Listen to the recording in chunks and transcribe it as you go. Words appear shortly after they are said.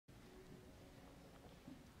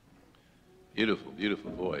Beautiful,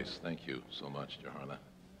 beautiful voice. Thank you so much, Johanna.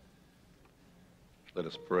 Let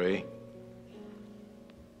us pray.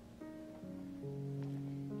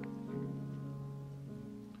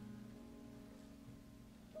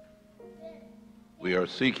 We are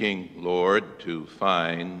seeking, Lord, to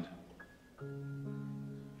find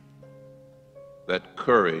that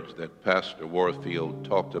courage that Pastor Warfield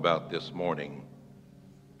talked about this morning.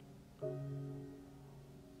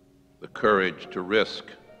 The courage to risk,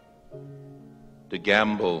 to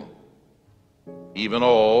gamble, even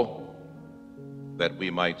all, that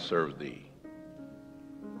we might serve Thee.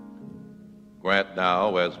 Grant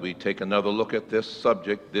now, as we take another look at this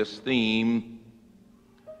subject, this theme,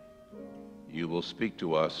 You will speak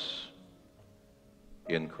to us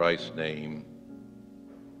in Christ's name.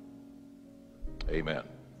 Amen.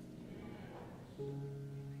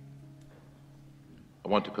 I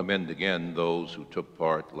want to commend again those who took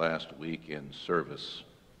part last week in service,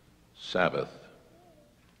 Sabbath.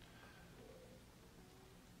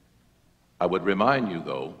 I would remind you,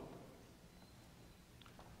 though,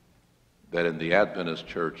 that in the Adventist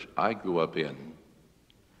church I grew up in,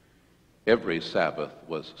 every Sabbath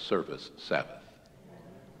was service Sabbath.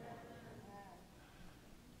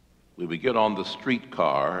 We would get on the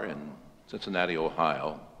streetcar in Cincinnati,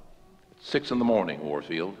 Ohio, at 6 in the morning,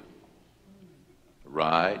 Warfield,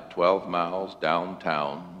 ride 12 miles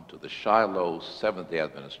downtown to the Shiloh Seventh-day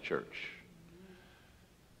Adventist Church.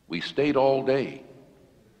 We stayed all day.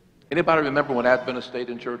 Anybody remember when Adventists stayed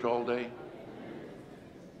in church all day?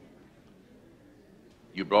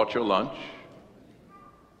 You brought your lunch,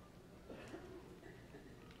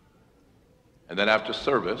 and then after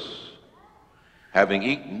service, having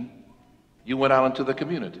eaten, you went out into the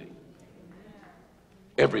community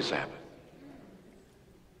every Sabbath.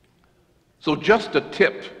 So just a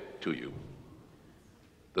tip to you,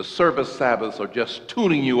 the service Sabbaths are just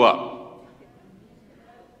tuning you up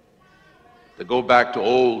to go back to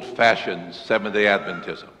old-fashioned Seventh-day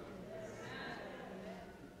Adventism.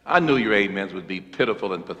 I knew your amens would be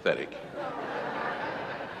pitiful and pathetic,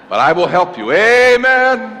 but I will help you.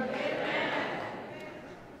 Amen.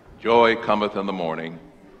 Joy cometh in the morning.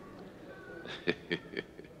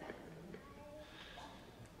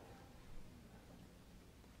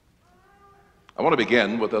 I want to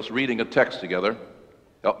begin with us reading a text together.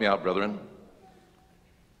 Help me out, brethren.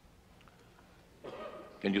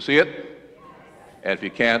 Can you see it? And if you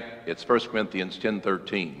can't, it's 1 Corinthians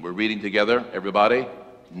 10:13. We're reading together, everybody.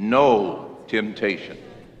 No temptation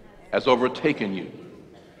has overtaken you,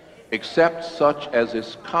 except such as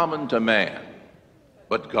is common to man.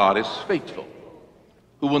 But God is faithful,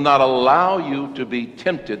 who will not allow you to be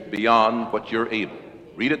tempted beyond what you're able.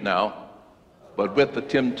 Read it now. But with the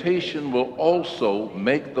temptation will also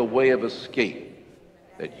make the way of escape,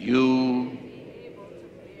 that you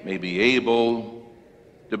may be able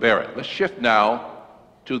to bear it. Let's shift now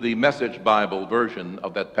to the Message Bible version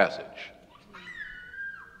of that passage.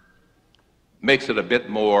 Makes it a bit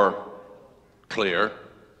more clear.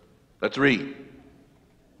 Let's read.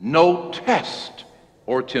 No test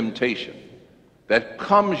or temptation that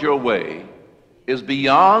comes your way is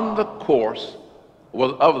beyond the course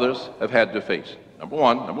what others have had to face. Number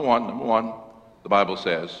one, the Bible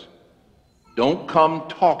says, don't come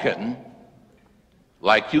talking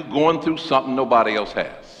like you're going through something nobody else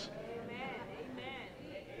has.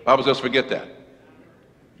 The Bible says, forget that.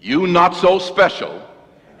 You not so special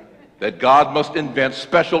that God must invent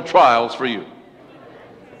special trials for you.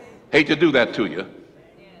 Hate to do that to you.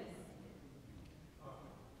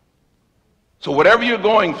 So whatever you're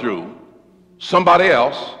going through, somebody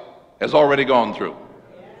else has already gone through.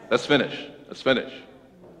 Let's finish.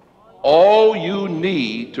 All you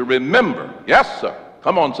need to remember, yes sir,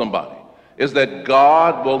 come on somebody, is that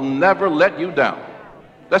God will never let you down.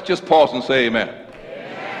 Let's just pause and say amen.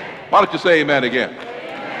 Why don't you say amen again?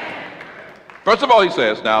 First of all, he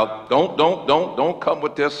says, now, don't come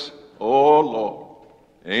with this, oh Lord,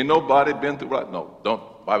 ain't nobody been through that. No,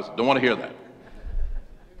 don't want to hear that.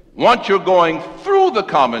 Once you're going through the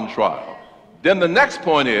common trial, then the next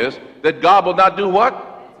point is that God will not do what?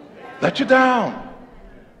 Let you down.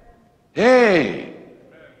 Hey.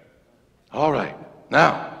 All right.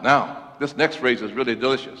 Now, this next phrase is really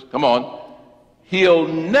delicious. Come on. He'll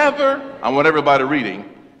never, I want everybody reading,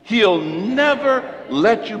 he'll never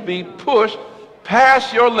let you be pushed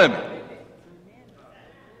past your limit.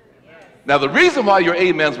 Now, the reason why your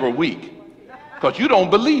amens were weak, because you don't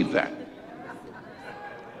believe that.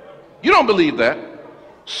 You don't believe that.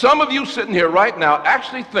 Some of you sitting here right now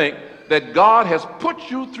actually think that God has put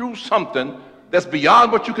you through something that's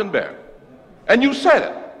beyond what you can bear. And you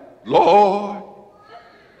said it. Lord,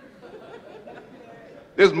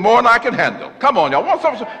 is more than I can handle. Come on,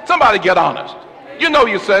 y'all. Somebody get honest. You know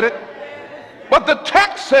you said it. But the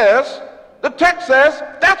text says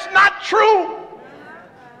that's not true.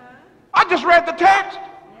 I just read the text.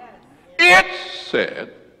 It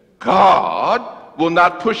said God will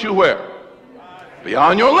not push you where?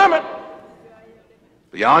 Beyond your limit.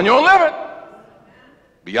 Beyond your limit.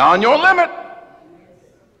 Beyond your limit.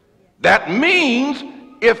 That means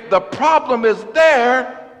if the problem is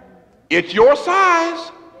there, it's your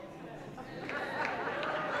size.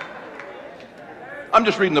 I'm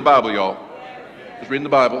just reading the Bible, y'all. Just reading the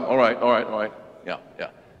Bible. All right.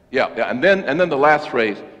 Yeah. And then the last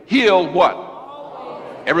phrase, he'll what?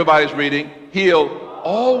 Everybody's reading. He'll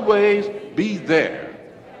always be there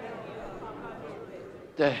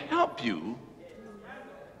to help you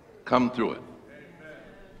come through it.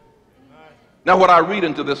 Now, what I read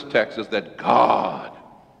into this text is that God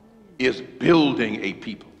is building a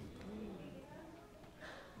people.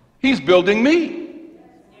 He's building me.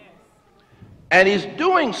 And he's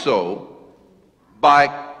doing so by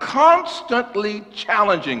constantly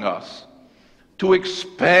challenging us to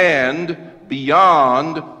expand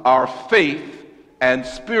beyond our faith and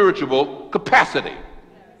spiritual capacity.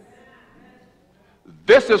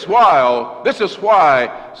 This is why,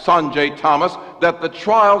 Sanjay Thomas, that the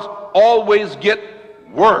trials always get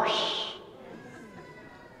worse.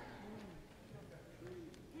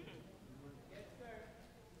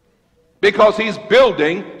 Because he's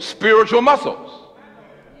building spiritual muscles.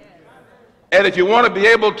 And if you want to be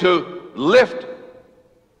able to lift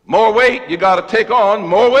more weight, you got to take on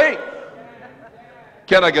more weight.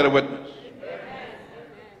 Can I get a witness?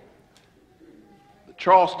 The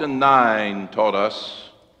Charleston Nine taught us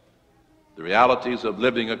the realities of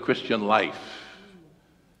living a Christian life.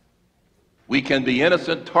 We can be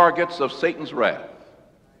innocent targets of Satan's wrath.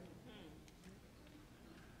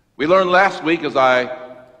 We learned last week, as I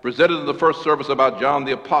presented in the first service about John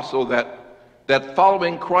the Apostle, that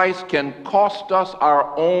following Christ can cost us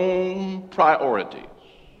our own priorities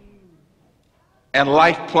and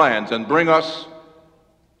life plans and bring us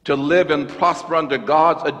to live and prosper under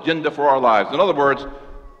God's agenda for our lives. In other words,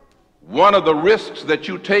 one of the risks that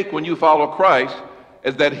you take when you follow Christ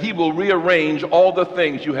is that he will rearrange all the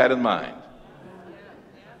things you had in mind.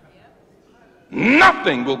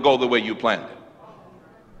 Nothing will go the way you planned it.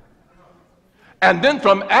 And then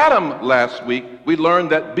from Adam last week, we learned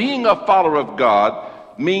that being a follower of God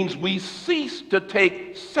means we cease to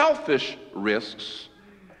take selfish risks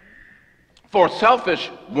for selfish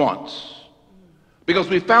wants, because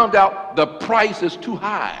we found out the price is too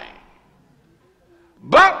high.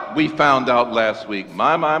 But we found out last week,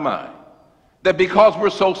 my, that because we're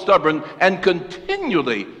so stubborn and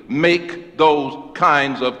continually make those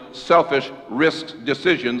kinds of selfish risk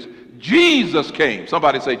decisions, Jesus came.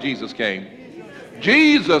 Somebody say Jesus came.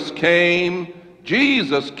 Jesus came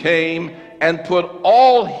and put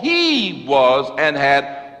all he was and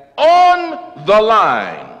had on the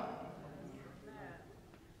line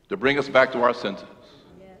to bring us back to our senses.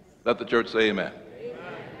 Let the church say amen.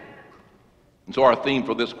 And so our theme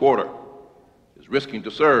for this quarter is risking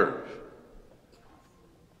to serve.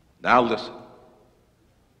 Now listen.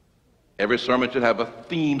 Every sermon should have a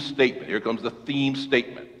theme statement. Here comes the theme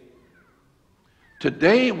statement.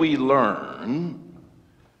 Today we learn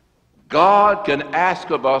God can ask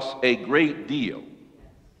of us a great deal,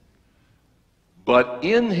 but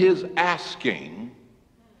in his asking,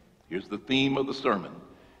 here's the theme of the sermon,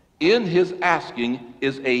 in his asking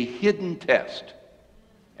is a hidden test.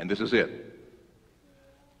 And this is it.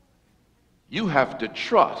 You have to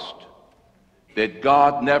trust that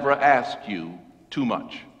God never asked you too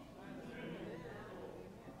much.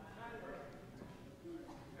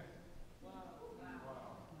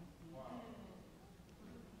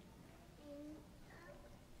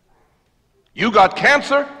 You got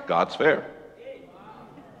cancer? God's fair.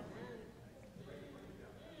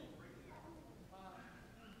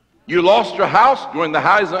 You lost your house during the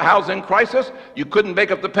housing crisis. You couldn't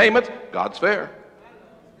make up the payments. God's fair.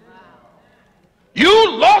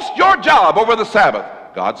 You lost your job over the Sabbath.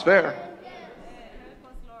 God's fair.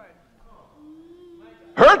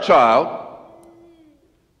 Her child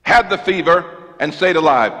had the fever and stayed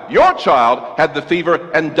alive. Your child had the fever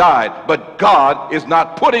and died. But God is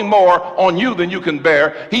not putting more on you than you can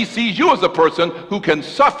bear. He sees you as a person who can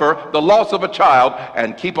suffer the loss of a child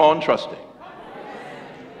and keep on trusting.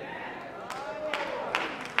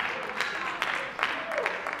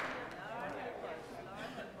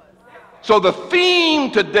 So the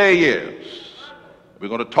theme today is, we're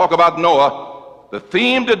going to talk about Noah. The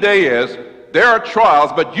theme today is, there are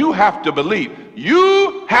trials, but you have to believe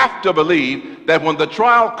that when the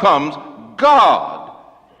trial comes, God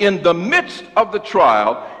in the midst of the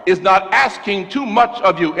trial is not asking too much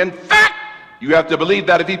of you. In fact, you have to believe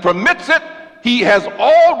that if he permits it, he has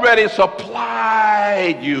already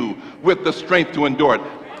supplied you with the strength to endure it.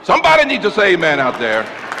 Somebody needs to say amen out there.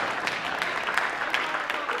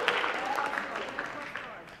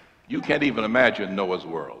 You can't even imagine Noah's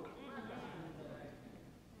world.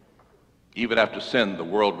 Even after sin, the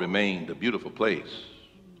world remained a beautiful place,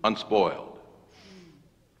 unspoiled.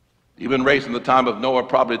 Even race in the time of Noah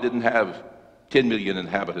probably didn't have 10 million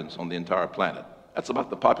inhabitants on the entire planet. That's about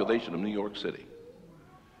the population of New York City.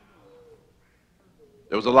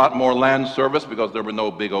 There was a lot more land service because there were no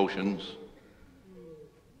big oceans.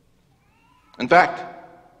 In fact,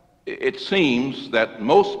 it seems that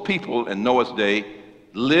most people in Noah's day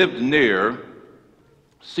lived near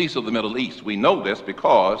seas of the Middle East. We know this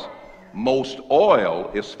because most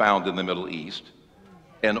oil is found in the Middle East,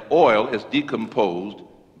 and oil is decomposed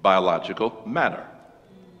biological matter.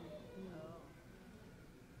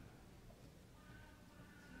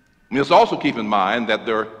 We must also keep in mind that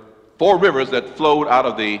there are 4 rivers that flowed out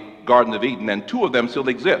of the Garden of Eden, and 2 of them still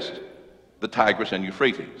exist, the Tigris and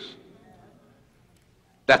Euphrates.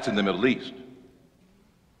 That's in the Middle East.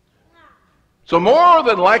 So more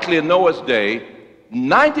than likely in Noah's day,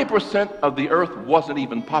 90% of the earth wasn't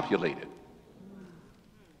even populated.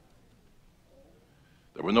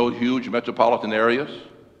 There were no huge metropolitan areas,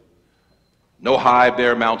 no high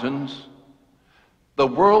bare mountains. The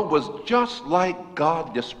world was just like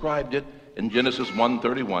God described it in Genesis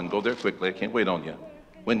 1:31. Go there quickly, I can't wait on you.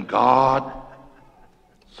 When God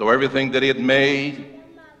saw everything that he had made,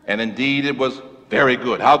 and indeed it was very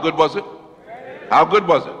good. How good was it? How good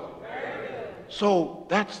was it? So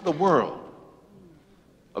that's the world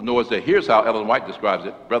of Noah's day. Here's how Ellen White describes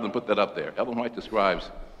it. Brethren, put that up there. Ellen White describes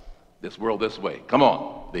this world this way. Come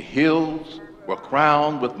on. The hills were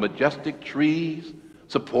crowned with majestic trees,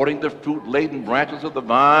 supporting the fruit-laden branches of the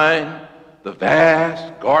vine. The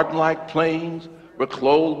vast garden-like plains were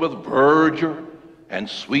clothed with verdure and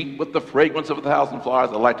sweet with the fragrance of 1,000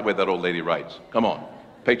 flowers. I like the way that old lady writes. Come on.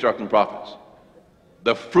 Patriarchs and prophets.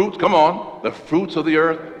 The fruits, come on, the fruits of the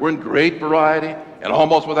earth were in great variety and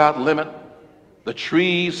almost without limit. The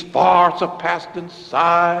trees far surpassed in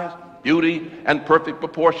size, beauty, and perfect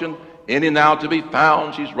proportion, any now to be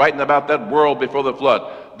found. She's writing about that world before the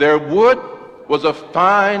flood. Their wood was a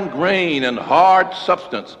fine grain and hard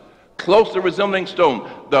substance, closely resembling stone.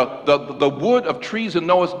 The wood of trees in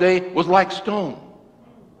Noah's day was like stone.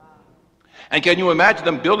 And can you imagine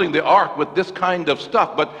them building the ark with this kind of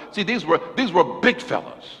stuff? But see, these were big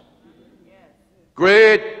fellas.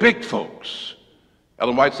 Great big folks.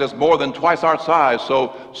 Ellen White says more than twice our size. So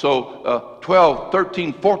 12,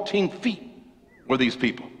 13, 14 feet were these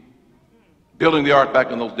people building the ark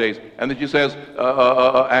back in those days. And then she says,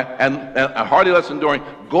 and hardly less enduring,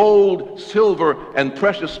 gold, silver, and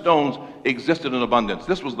precious stones existed in abundance.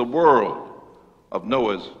 This was the world of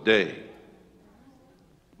Noah's day.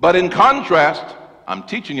 But in contrast, I'm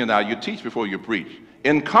teaching you now, you teach before you preach.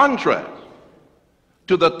 In contrast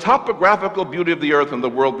to the topographical beauty of the earth and the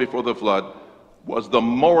world before the flood was the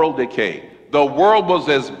moral decay. The world was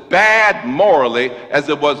as bad morally as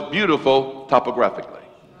it was beautiful topographically.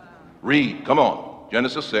 Read, come on,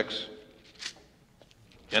 Genesis 6.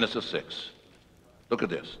 Genesis 6. Look at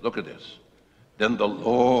this, look at this. Then the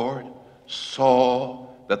Lord saw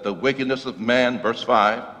that the wickedness of man, verse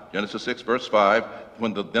 5, Genesis 6, verse 5,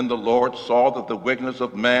 then the Lord saw that the wickedness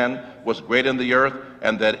of man was great in the earth,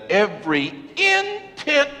 and that every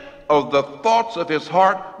intent of the thoughts of his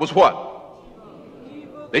heart was what?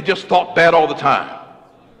 They just thought bad all the time.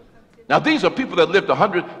 Now these are people that lived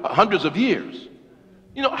hundreds of years.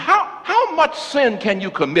 You know, how much sin can you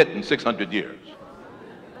commit in 600 years?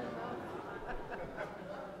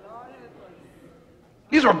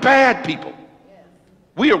 These are bad people.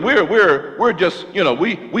 We're just, you know,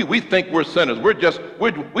 we think we're sinners.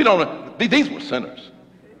 We don't, these were sinners.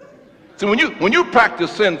 So when you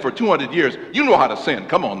practice sin for 200 years, you know how to sin.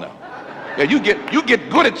 Come on now. Yeah, you get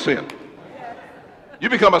good at sin. You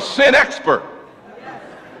become a sin expert.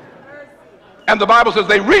 And the Bible says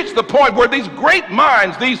they reached the point where these great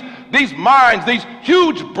minds, these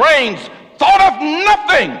huge brains thought of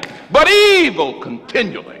nothing but evil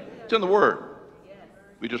continually. It's in the Word.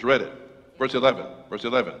 We just read it. Verse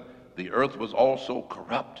 11, the earth was also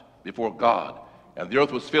corrupt before God, and the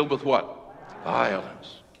earth was filled with what?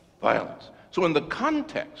 Violence. So in the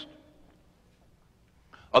context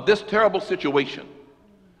of this terrible situation,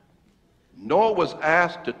 Noah was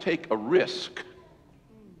asked to take a risk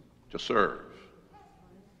to serve.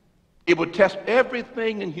 It would test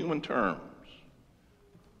everything in human terms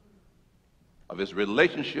of his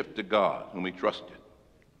relationship to God, whom he trusted.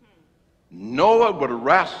 Noah would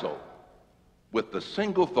wrestle with the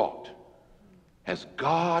single thought, has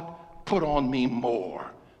God put on me more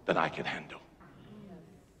than I can handle?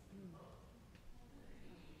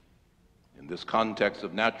 In this context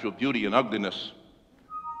of natural beauty and ugliness,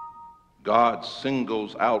 God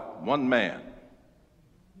singles out one man,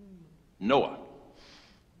 Noah.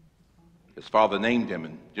 His father named him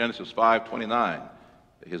in Genesis 5:29.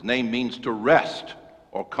 His name means to rest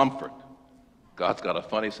or comfort. God's got a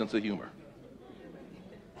funny sense of humor.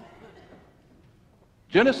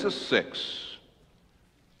 Genesis 6,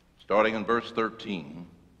 starting in verse 13,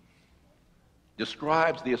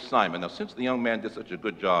 describes the assignment. Now, since the young man did such a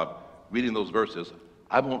good job reading those verses,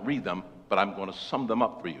 I won't read them, but I'm going to sum them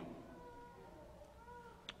up for you.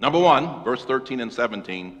 Number 1, verse 13 and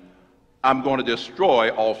 17, I'm going to destroy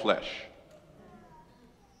all flesh.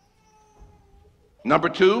 Number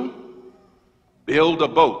 2, build a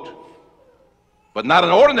boat, but not an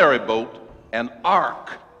ordinary boat, an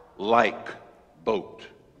ark-like boat.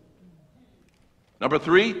 Number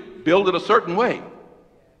 3, build it a certain way.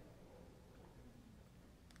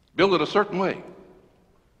 Build it a certain way.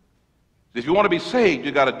 If you want to be saved,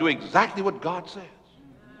 you got to do exactly what God says.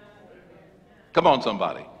 Come on,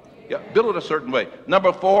 somebody. Yeah, build it a certain way.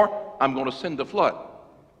 Number 4, I'm going to send a flood.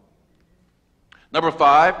 Number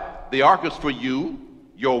 5, the ark is for you,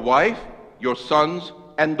 your wife, your sons,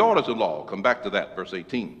 and daughters-in-law. I'll come back to that, verse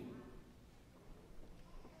 18.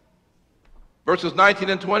 Verses 19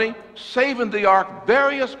 and 20, save in the ark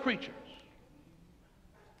various creatures.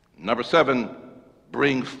 Number 7,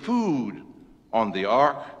 bring food on the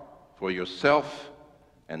ark for yourself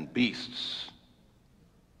and beasts.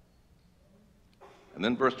 And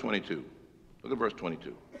then verse 22. Look at verse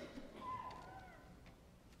 22.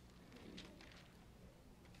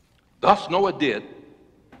 Thus Noah did.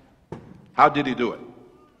 How did he do it?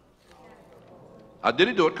 How did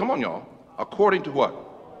he do it? Come on, y'all. According to what?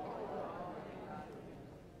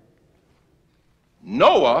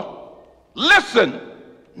 Noah, listen,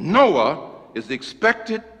 Noah is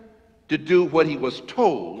expected to do what he was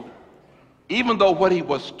told, even though what he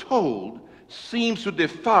was told seems to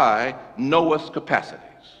defy Noah's capacities.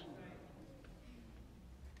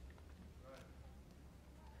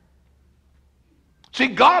 See,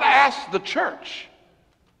 God asked the church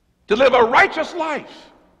to live a righteous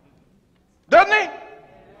life, doesn't he?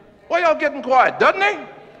 Why y'all getting quiet, doesn't he?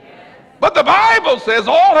 But the Bible says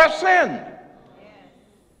all have sinned.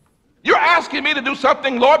 You're asking me to do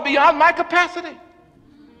something, Lord, beyond my capacity.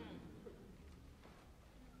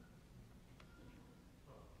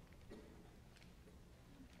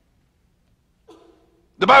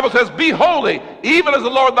 The Bible says, be holy, even as the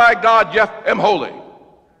Lord thy God am holy.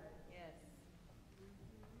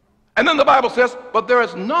 And then the Bible says, but there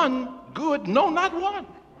is none good, no, not one.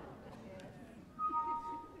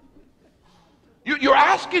 You're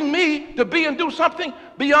asking me to be and do something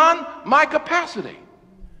beyond my capacity.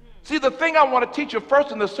 See, the thing I want to teach you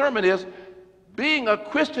first in the sermon is being a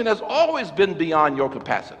Christian has always been beyond your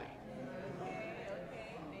capacity.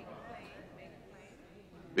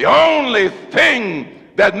 The only thing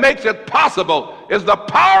that makes it possible is the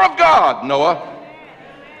power of God, Noah.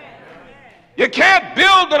 You can't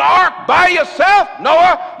build an ark by yourself,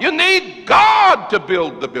 Noah. You need God to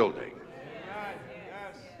build the building.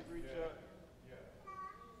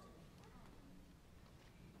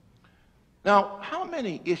 Now, how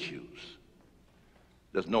many issues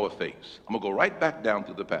does Noah face? I'm going to go right back down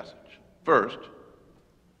through the passage. First,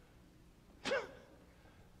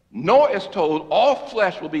 Noah is told all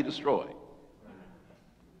flesh will be destroyed.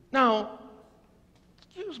 Now,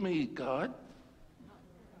 excuse me, God.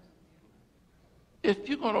 If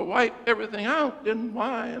you're going to wipe everything out, then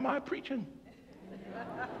why am I preaching?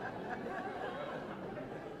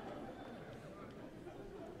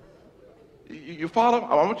 You follow?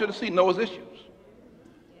 I want you to see Noah's issues.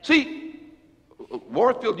 See,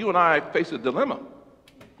 Warfield, you and I face a dilemma,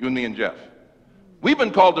 you and me and Jeff. We've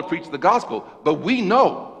been called to preach the gospel, but we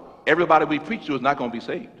know everybody we preach to is not going to be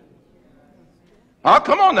saved.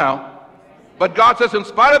 Come on now. But God says, in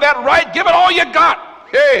spite of that, right, give it all you got.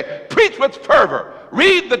 Hey, preach with fervor.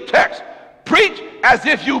 Read the text. Preach as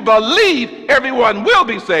if you believe everyone will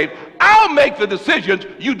be saved. I'll make the decisions.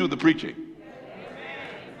 You do the preaching.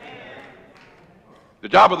 The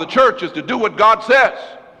job of the church is to do what God says.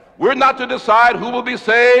 We're not to decide who will be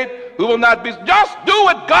saved, who will not be. Just do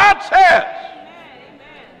what God says.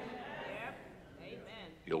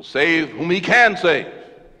 He'll save whom he can save.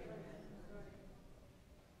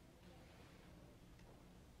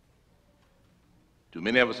 Too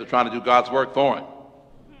many of us are trying to do God's work for him.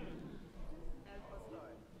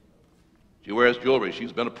 She wears jewelry.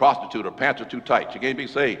 She's been a prostitute. Her pants are too tight. She can't be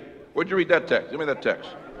saved. Where'd you read that text? Give me that text.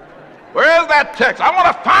 Where is that text? I want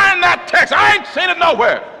to find that text. I ain't seen it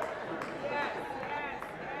nowhere.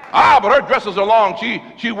 Ah, but her dresses are long.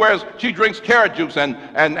 She drinks carrot juice and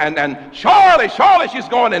surely she's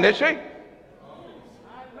going in, is she?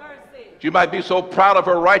 She might be so proud of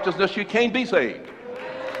her righteousness she can't be saved.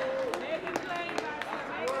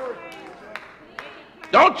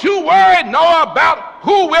 Don't you worry, Noah, about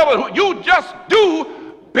who will and who. You just do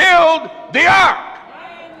build the ark.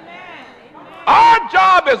 Our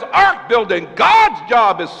job is ark building. God's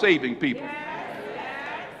job is saving people.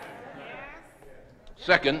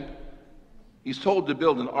 Second, he's told to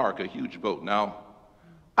build an ark, a huge boat. Now,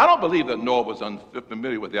 I don't believe that Noah was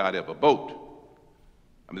unfamiliar with the idea of a boat.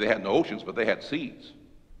 I mean, they had no oceans, but they had seas.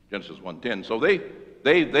 Genesis 1:10. So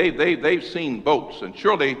they've seen boats, and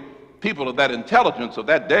surely people of that intelligence of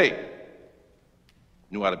that day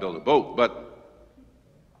knew how to build a boat. But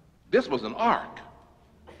this was an ark,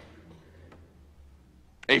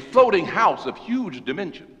 a floating house of huge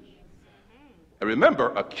dimensions. And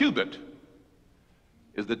remember, a cubit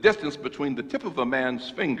is the distance between the tip of a man's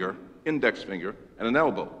finger, index finger, and an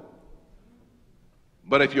elbow.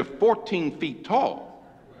 But if you're 14 feet tall,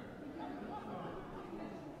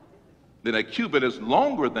 then a cubit is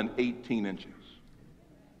longer than 18 inches.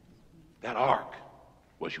 That ark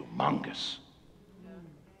was humongous.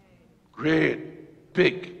 Great,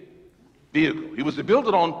 big vehicle. He was to build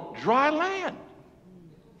it on dry land.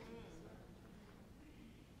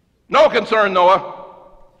 No concern, Noah.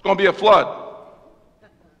 It's going to be a flood.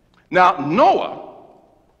 Now, Noah,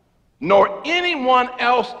 nor anyone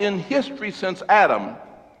else in history since Adam,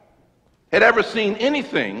 had ever seen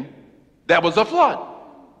anything that was a flood.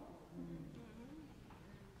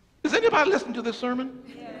 Is anybody listening to this sermon?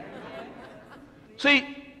 See,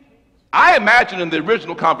 I imagine in the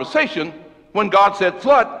original conversation, when God said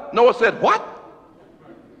flood, Noah said, what?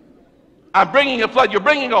 I'm bringing a flood. You're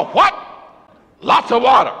bringing a what? Lots of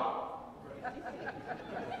water.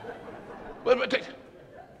 But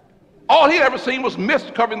all he'd ever seen was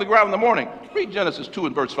mist covering the ground in the morning. Read Genesis 2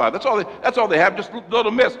 and verse 5. That's all they have, just a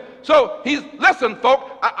little mist. So listen,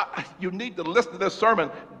 folk, you need to listen to this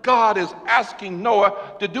sermon. God is asking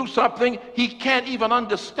Noah to do something he can't even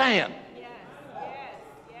understand.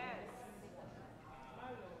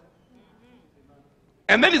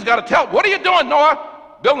 And then he's got to tell, what are you doing,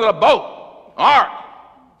 Noah? Building a boat, ark.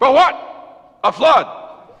 For what? A flood.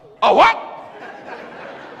 A what?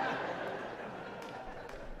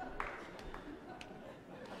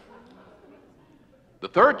 The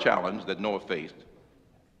third challenge that Noah faced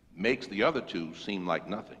makes the other two seem like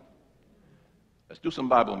nothing. Let's do some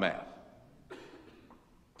Bible math.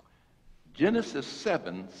 Genesis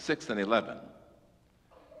 7, 6 and 11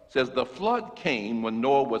 says the flood came when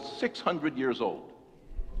Noah was 600 years old.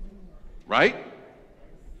 Right?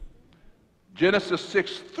 Genesis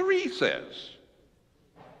 6:3 says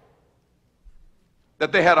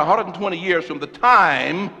that they had 120 years from the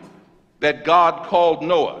time that God called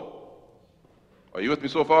Noah. Are you with me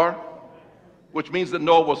so far? Which means that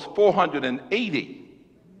Noah was 480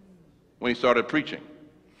 when he started preaching.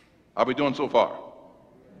 How are we doing so far?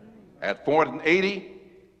 At 480,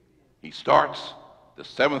 he starts the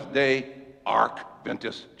Seventh-day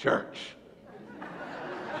Adventist Church.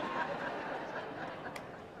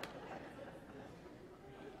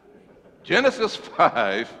 Genesis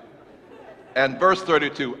 5 and verse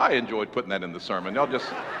 32. I enjoyed putting that in the sermon. Y'all just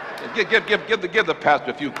give the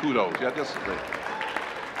pastor a few kudos. Yeah,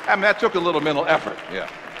 I mean, that took a little mental effort. Yeah.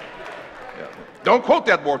 Don't quote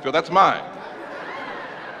that, Warfield. That's mine.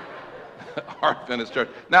 Adventist Church.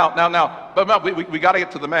 Now, but we got to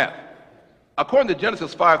get to the math. According to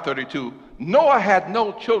Genesis 5:32, Noah had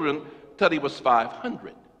no children till he was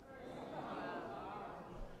 500.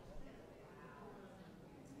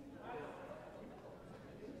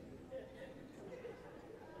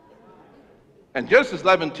 And Genesis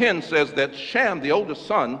 11:10 says that Shem, the oldest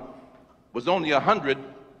son, was only 100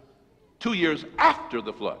 2 years after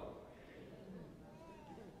the flood.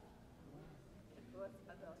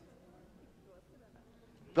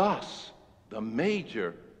 Thus, the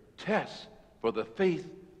major test for the faith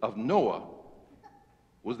of Noah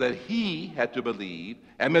was that he had to believe,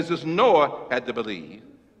 and Mrs. Noah had to believe,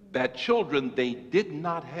 that children they did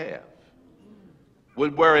not have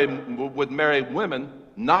would marry women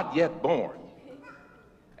not yet born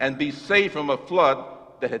and be saved from a flood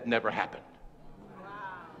that had never happened.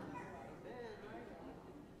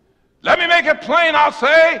 Let me make it plain, I'll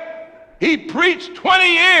say, he preached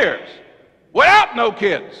 20 years without no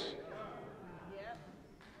kids.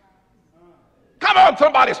 Come on,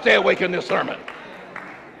 somebody stay awake in this sermon.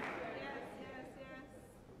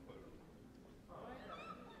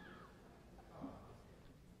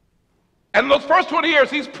 And in those first 20 years,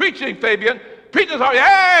 he's preaching, Fabian, preaching,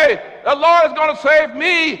 hey, the Lord is going to save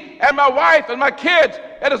me and my wife and my kids.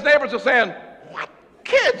 And his neighbors are saying, what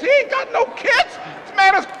kids? He ain't got no kids. This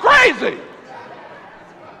man is crazy.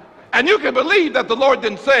 And you can believe that the Lord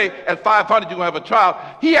didn't say, at 500 you're going to have a child.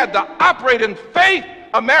 He had to operate in faith,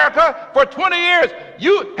 America, for 20 years.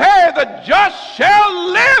 Hey, the just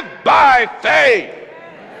shall live by faith.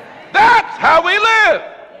 That's how we live.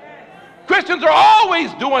 Christians are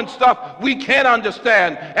always doing stuff we can't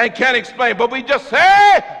understand and can't explain, but we just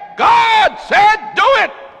say, God said do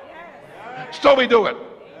it. So we do it.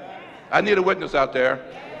 I need a witness out there.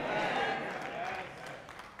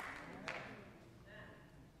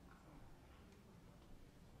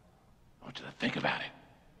 I want you to think about it.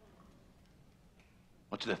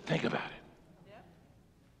 I want you to think about it.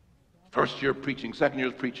 First year preaching, second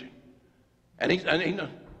year preaching. And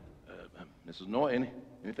Mrs. Noah,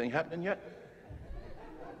 anything happening yet?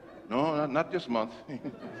 No, not this month.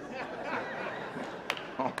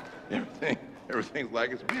 Oh, everything's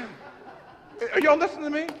like it's been. Are y'all listening to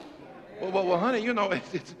me? Well, honey, you know,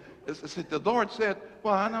 it's the Lord said,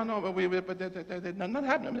 well, I don't know, but nothing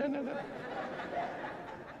happening.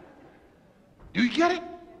 Do you get it?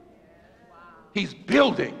 He's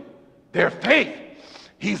building their faith.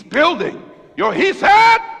 He's building he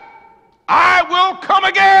said, I will come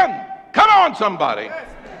again. Come on, somebody.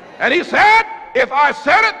 And he said, if I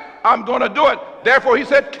said it, I'm going to do it. Therefore, he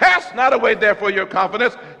said, cast not away, therefore, your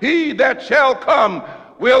confidence. He that shall come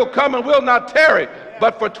will come and will not tarry.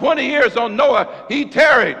 But for 20 years on Noah, he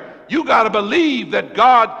tarried. You got to believe that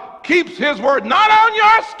God keeps his word, not on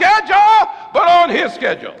your schedule, but on his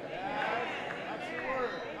schedule. That's the word.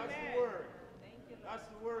 That's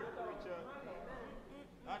the word, preacher.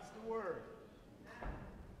 That's the word.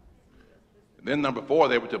 And then number 4,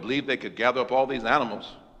 they were to believe they could gather up all these animals.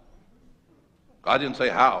 God didn't say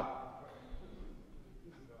how.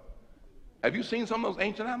 Have you seen some of those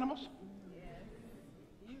ancient animals?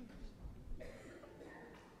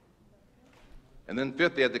 And then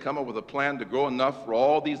 5th, they had to come up with a plan to grow enough for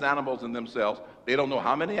all these animals in themselves. They don't know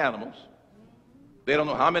how many animals. They don't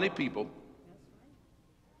know how many people.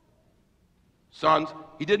 Sons,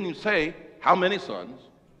 he didn't even say how many sons.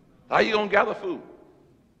 How you gonna gather food?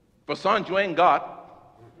 For sons you ain't got.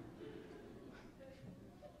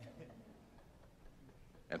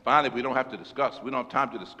 And finally, we don't have time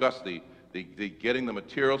to discuss the getting the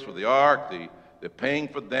materials for the ark, the paying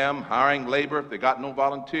for them, hiring labor if they got no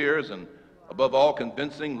volunteers, and above all,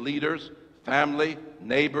 convincing leaders, family,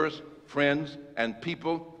 neighbors, friends, and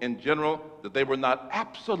people in general that they were not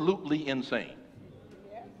absolutely insane.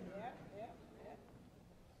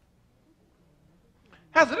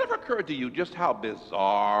 Has it ever occurred to you just how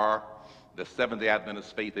bizarre the Seventh-day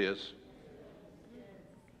Adventist faith is?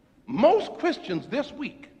 Most Christians this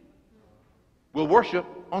week will worship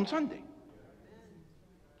on Sunday.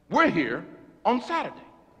 We're here on Saturday,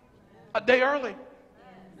 a day early.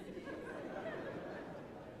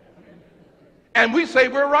 And we say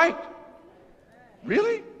we're right.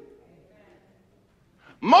 Really?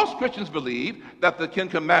 Most Christians believe that the Ten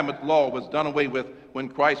Commandment law was done away with when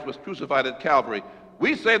Christ was crucified at Calvary.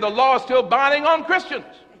 We say the law is still binding on Christians.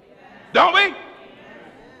 Don't we?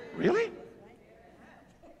 Really?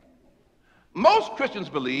 Most Christians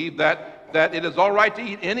believe that it is all right to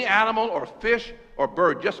eat any animal or fish or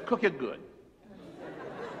bird, just cook it good.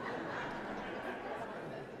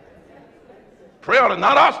 Pray on it,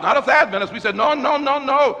 not us Adventists. We said,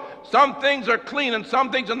 no. Some things are clean and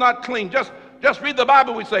some things are not clean. Just read the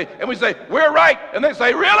Bible, we say. And we say, we're right. And they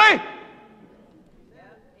say, really?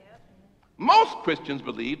 Most Christians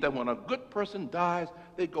believe that when a good person dies,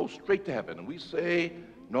 they go straight to heaven. And we say,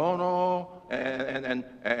 no. And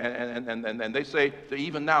they say, they're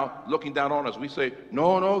even now looking down on us, we say,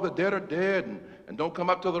 no, the dead are dead. And don't come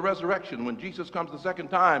up till the resurrection when Jesus comes the second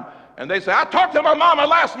time. And they say, I talked to my mama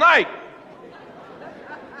last night.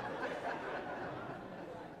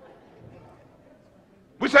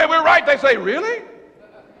 We say we're right. They say, really?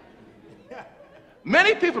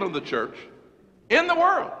 Many people in the church, in the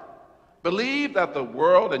world, believe that the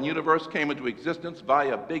world and universe came into existence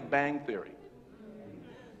via Big Bang theory.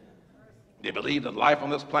 They believe that life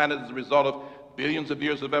on this planet is a result of billions of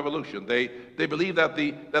years of evolution. They believe that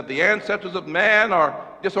the ancestors of man are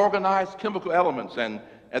disorganized chemical elements and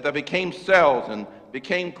that became cells and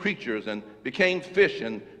became creatures and became fish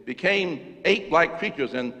and became ape-like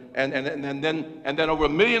creatures and then over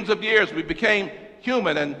millions of years we became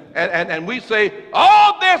human and we say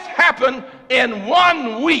all this happened in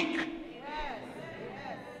 1 week.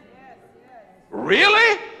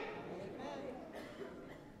 Really?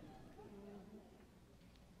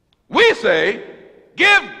 We say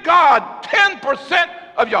give God 10%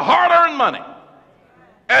 of your hard-earned money,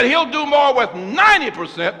 and he'll do more with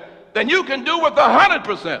 90% than you can do with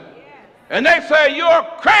 100%. And they say you're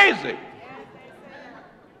crazy.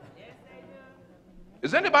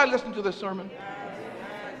 Is anybody listening to this sermon?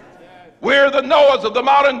 We're the Noahs of the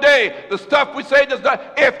modern day. The stuff we say does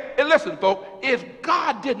not. Listen, folks, if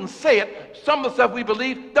God didn't say it, some of the stuff we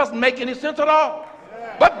believe doesn't make any sense at all.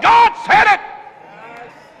 But God said it.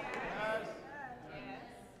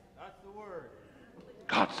 That's the word.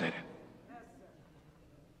 God said it.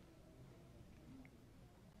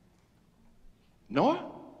 Noah,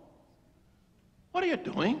 what are you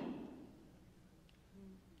doing?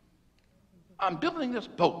 I'm building this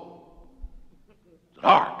boat. It's an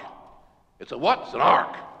ark. It's a what? It's an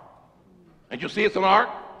ark. And you see it's an ark?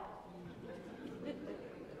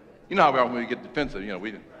 You know how we are when we get defensive.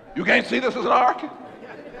 You can't see this as an ark?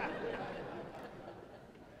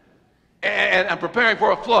 And I'm preparing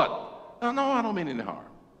for a flood. No, I don't mean any harm.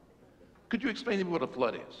 Could you explain to me what a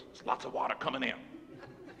flood is? It's lots of water coming in.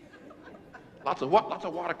 Lots of what? Lots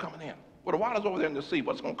of water coming in. Well, the water's over there in the sea.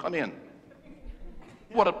 What's going to come in?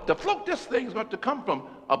 Well, to float this thing is going to come from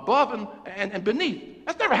above and beneath.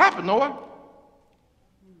 That's never happened, Noah.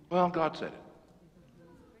 Well, God said it.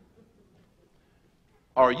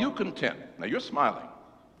 Are you content? Now, you're smiling,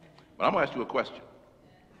 but I'm going to ask you a question.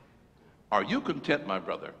 Are you content, my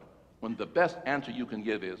brother, when the best answer you can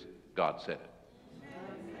give is, God said it?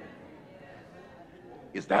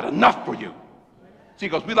 Is that enough for you? See,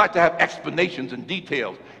 because we like to have explanations and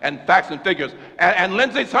details and facts and figures. And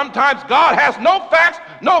Lindsay, sometimes God has no facts,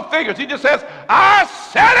 no figures. He just says, I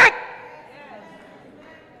said it.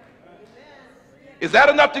 Is that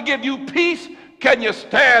enough to give you peace? Can you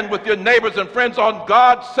stand with your neighbors and friends on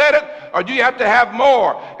God said it? Or do you have to have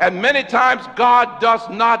more? And many times God does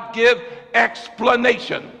not give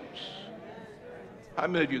explanations. How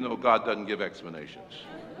many of you know God doesn't give explanations?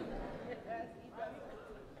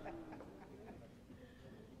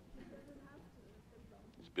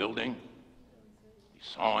 He's building, he's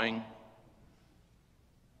sawing.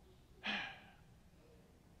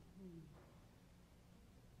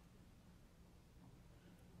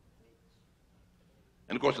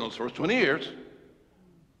 And of course, in those first 20 years,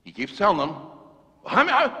 he keeps telling them,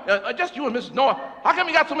 well, just you and Mrs. Noah, how come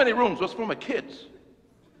you got so many rooms? Well, it's for my kids,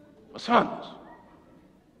 my sons.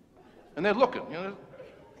 And they're looking,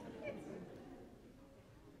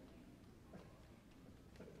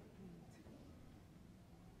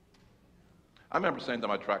 I remember saying to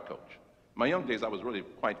my track coach, in my young days, I was really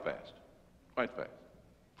quite fast.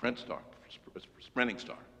 Sprint star, sprinting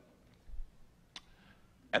star.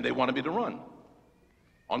 And they wanted me to run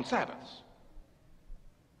on Sabbaths.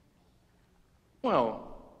 Well,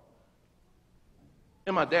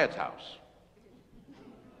 in my dad's house,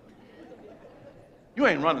 you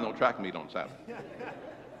ain't running no track meet on Sabbath.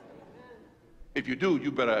 If you do, you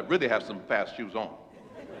better really have some fast shoes on.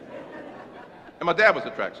 And my dad was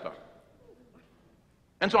a track star.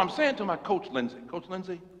 And so I'm saying to my coach,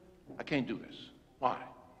 Lindsay, I can't do this. Why?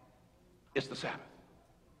 It's the Sabbath.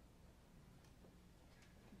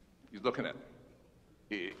 He's looking at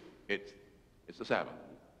me. It's the Sabbath.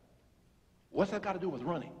 What's that got to do with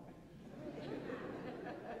running?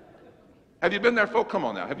 Have you been there, folks? Come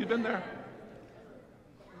on now. Have you been there?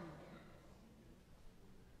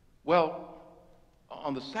 Well,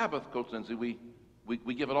 on the Sabbath, Coach Lindsay, we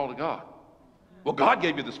give it all to God. Well, God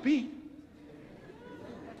gave you the speed.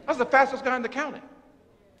 I was the fastest guy in the county.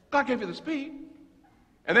 God gave you the speed.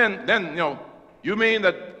 And then you mean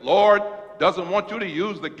that Lord doesn't want you to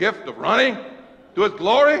use the gift of running to his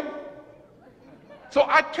glory? So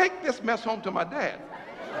I take this mess home to my dad.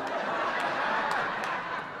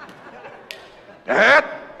 Dad,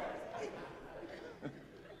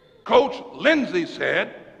 Coach Lindsay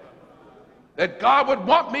said that God would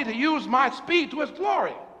want me to use my speed to his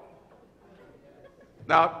glory.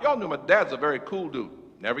 Now, y'all knew my dad's a very cool dude.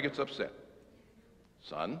 Never gets upset.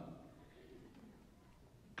 Son,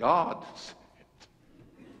 God said,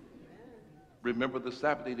 remember the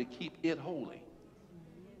Sabbath day to keep it holy.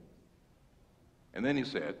 And then he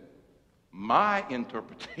said, my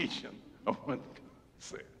interpretation of what God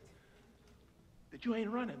said, that you ain't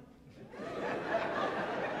running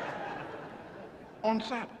on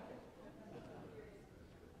Sabbath.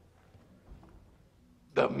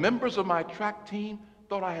 The members of my track team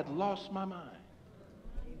thought I had lost my mind.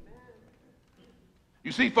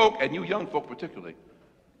 You see, folk, and you young folk particularly,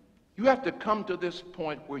 you have to come to this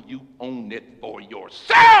point where you own it for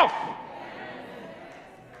yourself.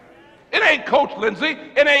 It ain't Coach Lindsay.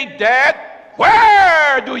 It ain't Dad.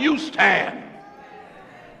 Where do you stand?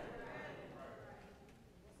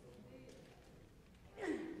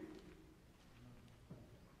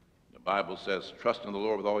 Bible says, trust in the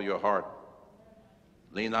Lord with all your heart.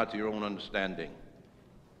 Lean not to your own understanding.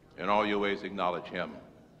 In all your ways acknowledge him.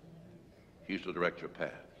 He shall direct your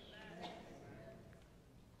paths.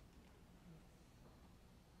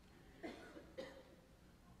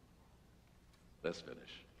 Let's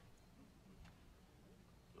finish.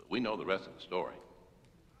 We know the rest of the story.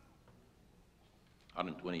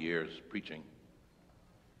 120 years preaching.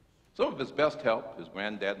 Some of his best help, his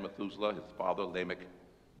granddad Methuselah, his father Lamech,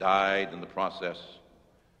 died in the process.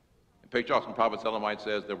 And Patriarchs and Prophets Ellen White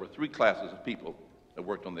says there were three classes of people that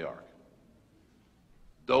worked on the ark.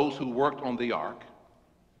 Those who worked on the ark,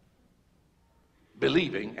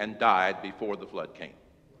 believing, and died before the flood came.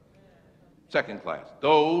 Second class,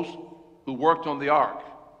 those who worked on the ark,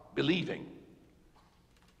 believing,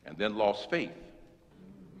 and then lost faith.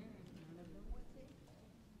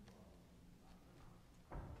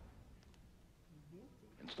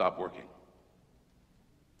 And stopped working.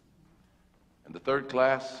 And the third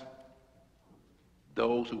class,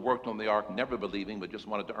 those who worked on the ark never believing, but just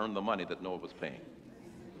wanted to earn the money that Noah was paying.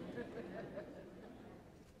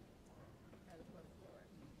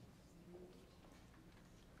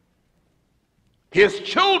 His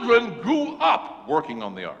children grew up working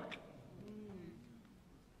on the ark.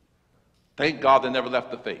 Thank God they never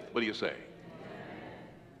left the faith. What do you say?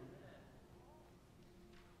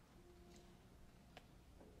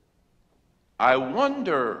 I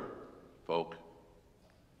wonder, folk,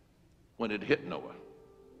 when it hit Noah,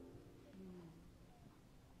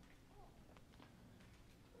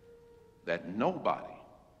 that nobody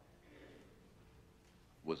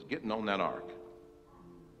was getting on that ark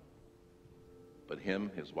but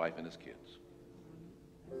him, his wife, and his kids.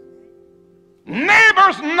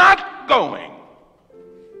 Neighbors not going.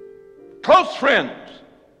 Close friends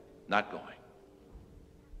not going.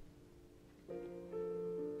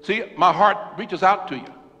 See, my heart reaches out to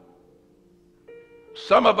you.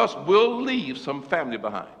 Some of us will leave some family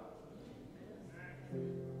behind.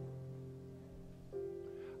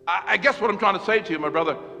 I guess what I'm trying to say to you, my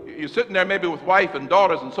brother, you're sitting there maybe with wife and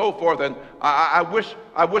daughters and so forth, and I wish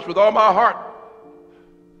with all my heart,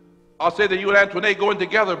 I'll say that you and Antoinette going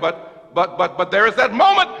together, but there is that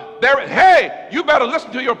moment. Hey, you better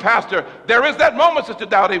listen to your pastor. There is that moment, Sister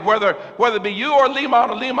Dowdy, whether it be you or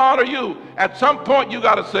Lemon or you, at some point you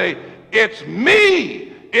got to say, it's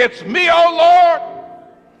me, oh Lord.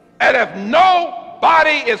 And if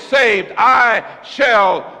nobody is saved, I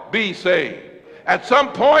shall be saved. At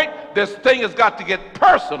some point, this thing has got to get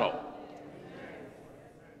personal.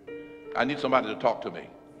 I need somebody to talk to me.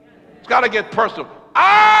 It's got to get personal.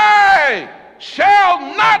 I shall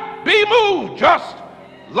not be moved, just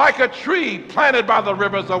like a tree planted by the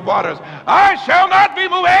rivers of waters. I shall not be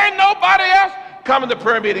moved. Ain't nobody else coming to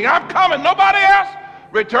prayer meeting. I'm coming. Nobody else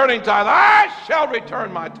returning tithe. I shall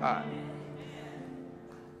return my tithe.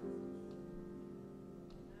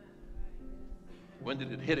 When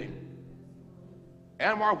did it hit him?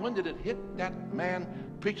 Anwar, when did it hit that man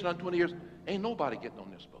preaching on 20 years? Ain't nobody getting on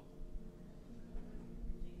this boat.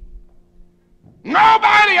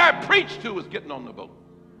 Nobody I preach to is getting on the boat.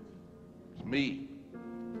 It's me.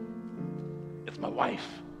 It's my wife.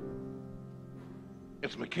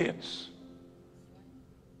 It's my kids.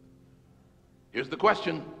 Here's the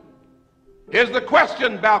question. Here's the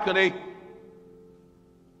question, balcony.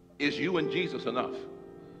 Is you and Jesus enough?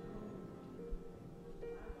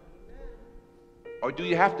 Or do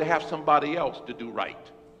you have to have somebody else to do right?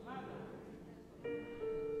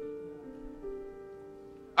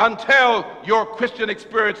 Until your Christian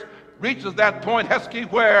experience reaches that point, Heskey,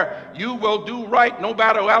 where you will do right no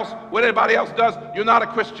matter what anybody else does, you're not a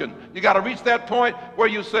Christian. You got to reach that point where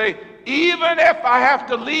you say, even if I have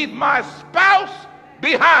to leave my spouse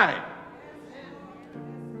behind.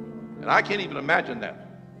 And I can't even imagine that.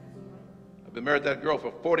 I've been married to that girl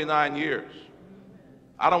for 49 years.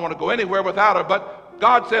 I don't want to go anywhere without her, but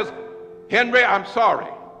God says, Henry, I'm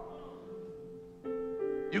sorry.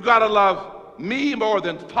 You got to love me more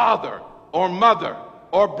than father or mother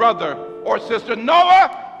or brother or sister.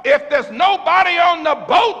 Noah, if there's nobody on the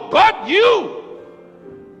boat but you,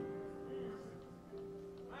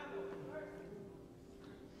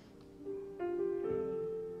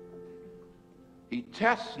 he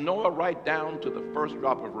tests Noah right down to the first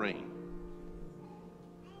drop of rain.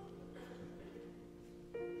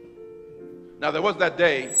 Now, there was that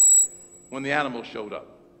day when the animals showed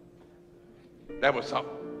up. That was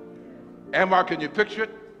something. Anwar, can you picture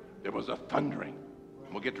it? There was a thundering.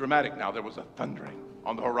 We'll get dramatic now. There was a thundering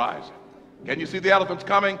on the horizon. Can you see the elephants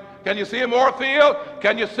coming? Can you see him, Orfield?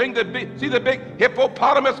 Can you see the big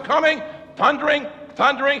hippopotamus coming? Thundering,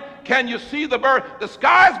 thundering. Can you see the bird? The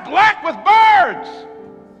sky's black with birds.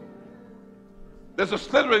 There's a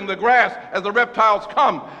slithering in the grass as the reptiles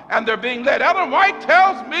come, and they're being led. Ellen White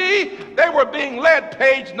tells me they were being led,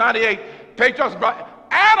 page 98. Page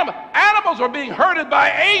animals are being herded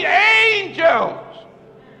by 8 angels.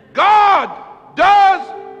 God does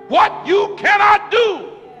what you cannot do.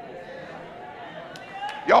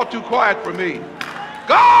 Y'all too quiet for me.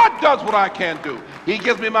 God does what I can't do. He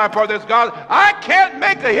gives me my part. That's God. I can't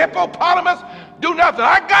make a hippopotamus do nothing.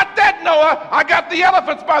 I got that, Noah. I got the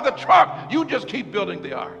elephants by the trunk. You just keep building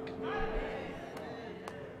the ark.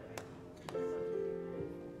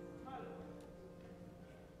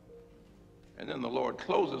 And then the Lord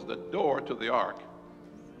closes the door to the ark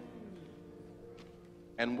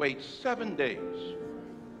and waits 7 days.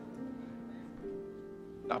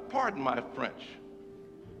 Now, pardon my French.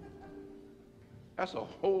 That's a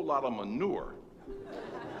whole lot of manure.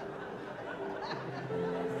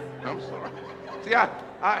 I'm sorry. See,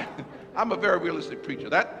 I'm a very realistic preacher.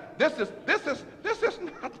 This is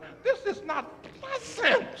not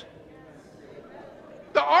pleasant.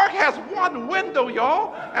 The ark has one window,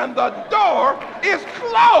 y'all, and the door is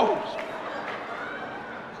closed.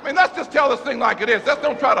 I mean, let's just tell this thing like it is. Let's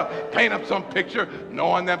don't try to paint up some picture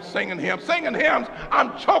knowing them singing hymns. Singing hymns,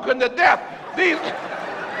 I'm choking to death. These.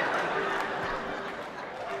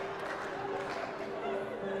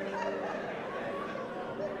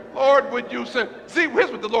 Lord, would you send? See,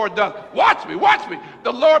 here's what the Lord does. Watch me, watch me.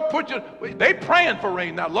 The Lord put you, they praying for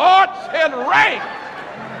rain now. Lord, send rain.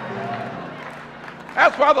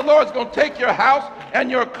 That's why the Lord's going to take your house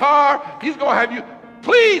and your car. He's going to have you,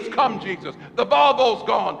 please come, Jesus. The Volvo's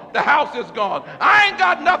gone. The house is gone. I ain't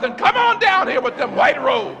got nothing. Come on down here with them white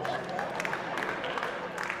robes.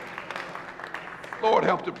 Lord,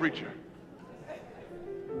 help the preacher.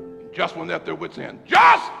 Just when they're at their wits' end.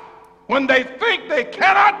 Just when they think they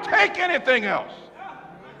cannot take anything else.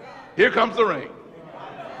 Here comes the rain.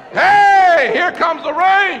 Hey, here comes the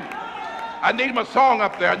rain. I need my song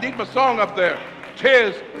up there. I need my song up there.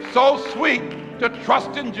 'Tis so sweet to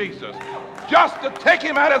trust in Jesus, just to take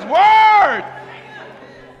him at his word.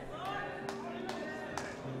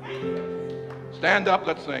 Stand up,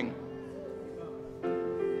 let's sing.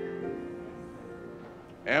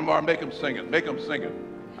 Anwar, make him sing it. Make him sing it.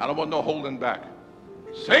 I don't want no holding back.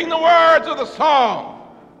 Sing the words of the song.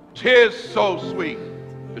 'Tis so sweet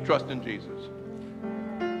to trust in Jesus.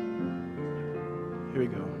 Here we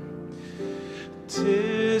go.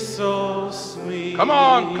 'Tis so sweet. Come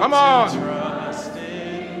on, come on. To trust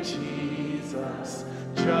in Jesus,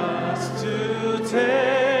 just to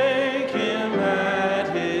take him at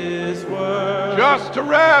his word. Just to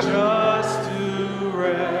rest. Just to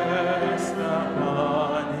rest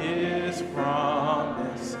upon his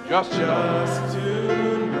promise. Just to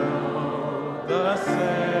know, thus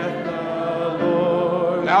saith the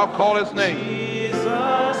Lord. Now call his name.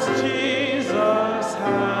 Jesus, Jesus,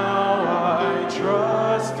 how I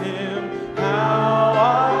trust him, how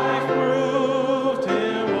I've proved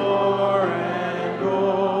him o'er and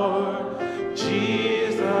o'er.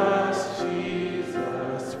 Jesus,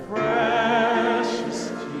 Jesus,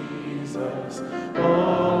 precious Jesus,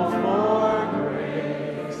 oh, for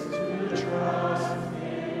grace to trust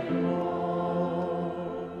him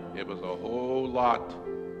more. It was a whole lot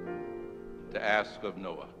to ask of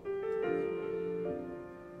Noah.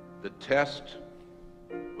 The test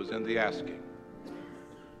was in the asking.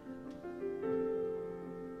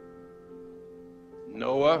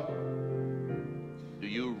 Noah, do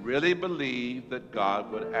you really believe that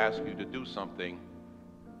God would ask you to do something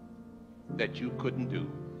that you couldn't do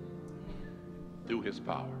through his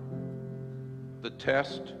power? The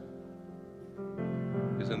test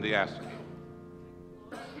is in the asking.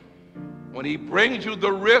 When he brings you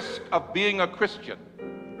the risk of being a Christian,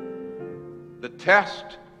 the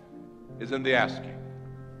test is in the asking.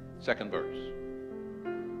 Second verse.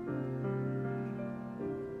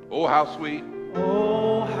 Oh, how sweet.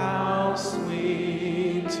 Oh, how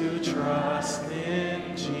sweet to trust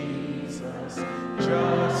in Jesus,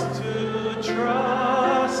 just to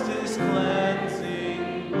trust his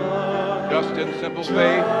cleansing blood. Just in simple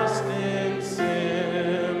faith. Just in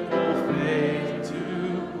simple faith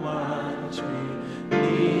to plunge me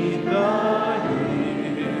neath the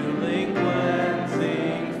healing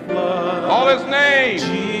cleansing flood. Call his name.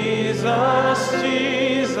 Jesus,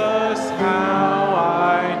 Jesus, how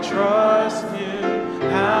I trust him,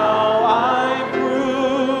 how I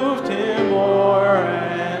proved him o'er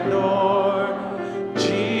and o'er.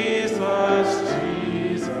 Jesus,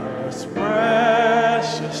 Jesus,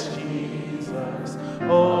 precious Jesus,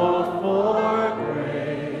 oh, for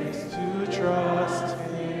grace to trust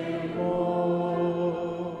him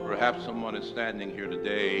more. Perhaps someone is standing here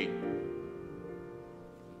today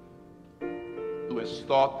who just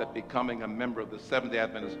thought that becoming a member of the Seventh-day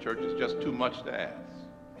Adventist Church is just too much to ask.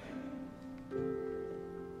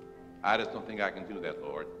 I just don't think I can do that,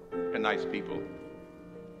 Lord. They're nice people.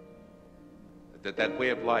 That way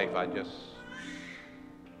of life,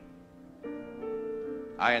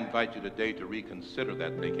 I invite you today to reconsider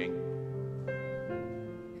that thinking.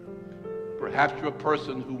 Perhaps you're a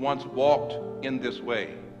person who once walked in this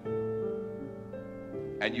way,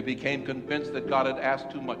 and you became convinced that God had asked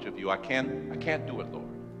too much of you. I can't do it, Lord.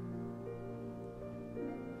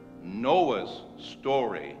 Noah's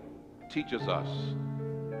story teaches us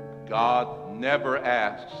God never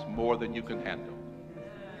asks more than you can handle,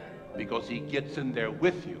 because he gets in there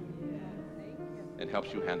with you and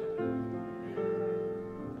helps you handle it.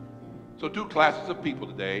 So 2 classes of people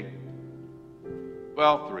today.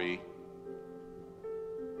 Well, 3.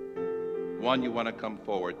 1, you want to come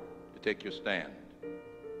forward to take your stand.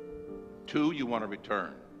 2, you want to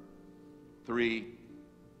return. 3,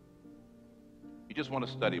 you just want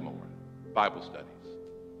to study more. Bible studies.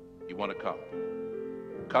 You want to come.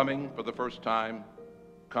 Coming for the first time,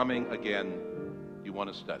 coming again, you want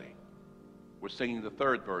to study. We're singing the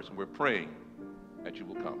 3rd verse, and we're praying that you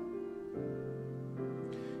will come.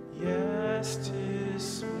 Yes,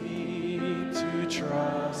 'tis sweet to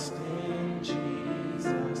trust in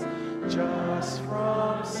Jesus, just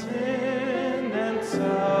from sin and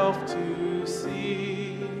self to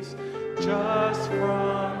cease, just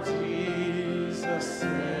from Jesus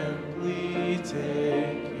simply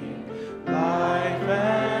taking life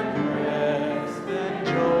and rest and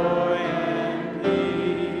joy and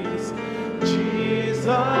peace.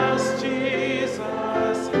 Jesus,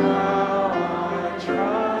 Jesus, how I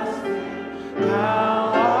trust him,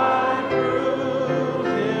 how I prove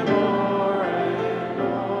him more and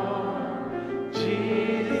more.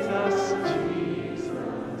 Jesus,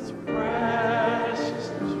 Jesus, precious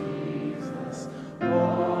Jesus,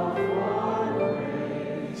 oh, for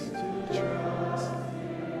grace to trust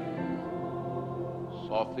him.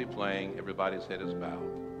 Softly playing, everybody's head is bowed.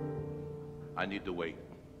 I need to wait.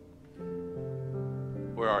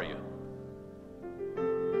 Where are you?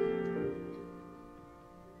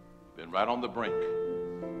 Been right on the brink.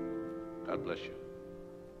 God bless you.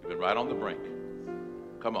 You've been right on the brink.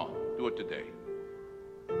 Come on, do it today.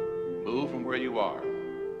 Move from where you are.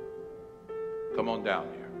 Come on down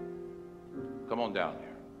here. Come on down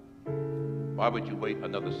here. Why would you wait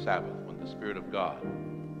another Sabbath when the Spirit of God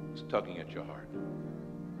is tugging at your heart?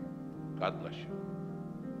 God bless you.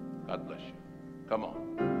 God bless you. Come on.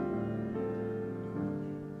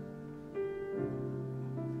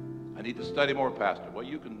 I need to study more, Pastor. Well,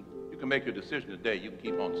 you can make your decision today. You can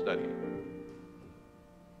keep on studying.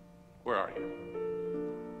 Where are you?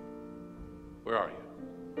 Where are you?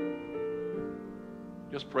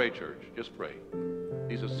 Just pray, church. Just pray.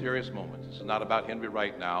 These are serious moments. This is not about Henry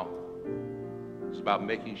Wright now. It's about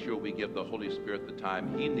making sure we give the Holy Spirit the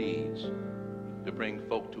time he needs to bring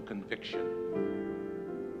folk to conviction.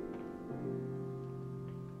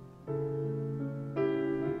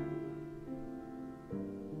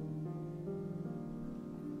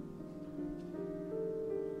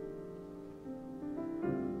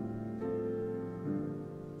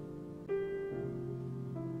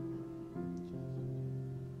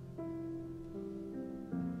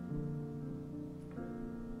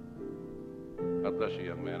 God bless you,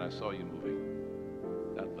 young man. I saw you moving.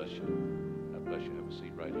 God bless you. God bless you. Have a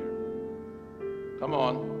seat right here. Come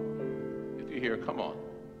on. If you're here, come on.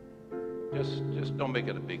 Just don't make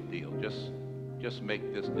it a big deal. Just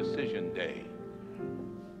make this decision day.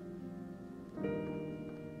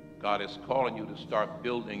 God is calling you to start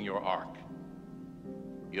building your ark.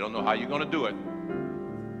 You don't know how you're going to do it.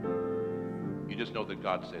 You just know that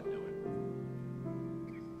God said do it.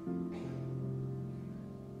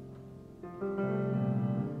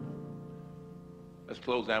 Let's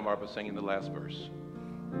close Amar by singing the last verse.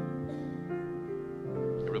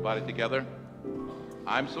 Everybody together.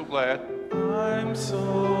 I'm so glad. I'm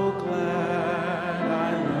so glad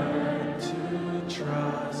I learned to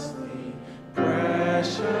trust thee,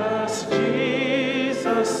 precious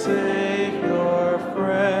Jesus, Savior,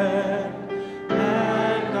 friend.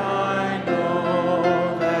 And I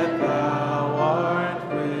know that thou art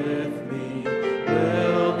with me,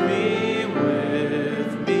 wilt be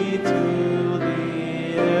with me to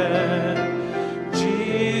the end.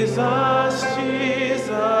 Jesus,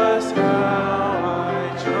 Jesus, how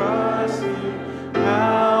I trust you,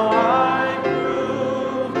 how I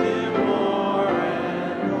proved him more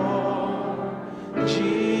and more.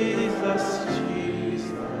 Jesus,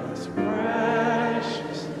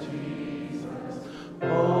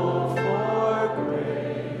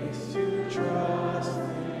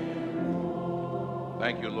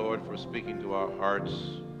 thank you, Lord, for speaking to our hearts.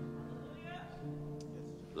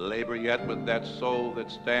 Labor yet with that soul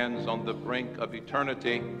that stands on the brink of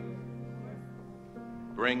eternity.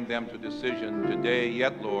 Bring them to decision today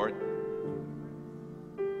yet, Lord.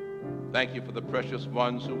 Thank you for the precious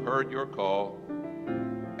ones who heard your call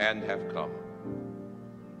and have come.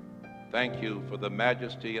 Thank you for the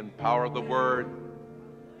majesty and power of the word.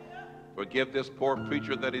 Forgive this poor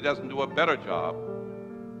preacher that he doesn't do a better job,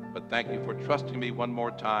 but thank you for trusting me one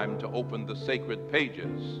more time to open the sacred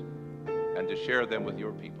pages and to share them with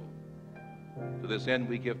your people. To this end,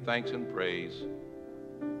 we give thanks and praise.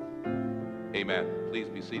 Amen. Please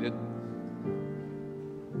be seated.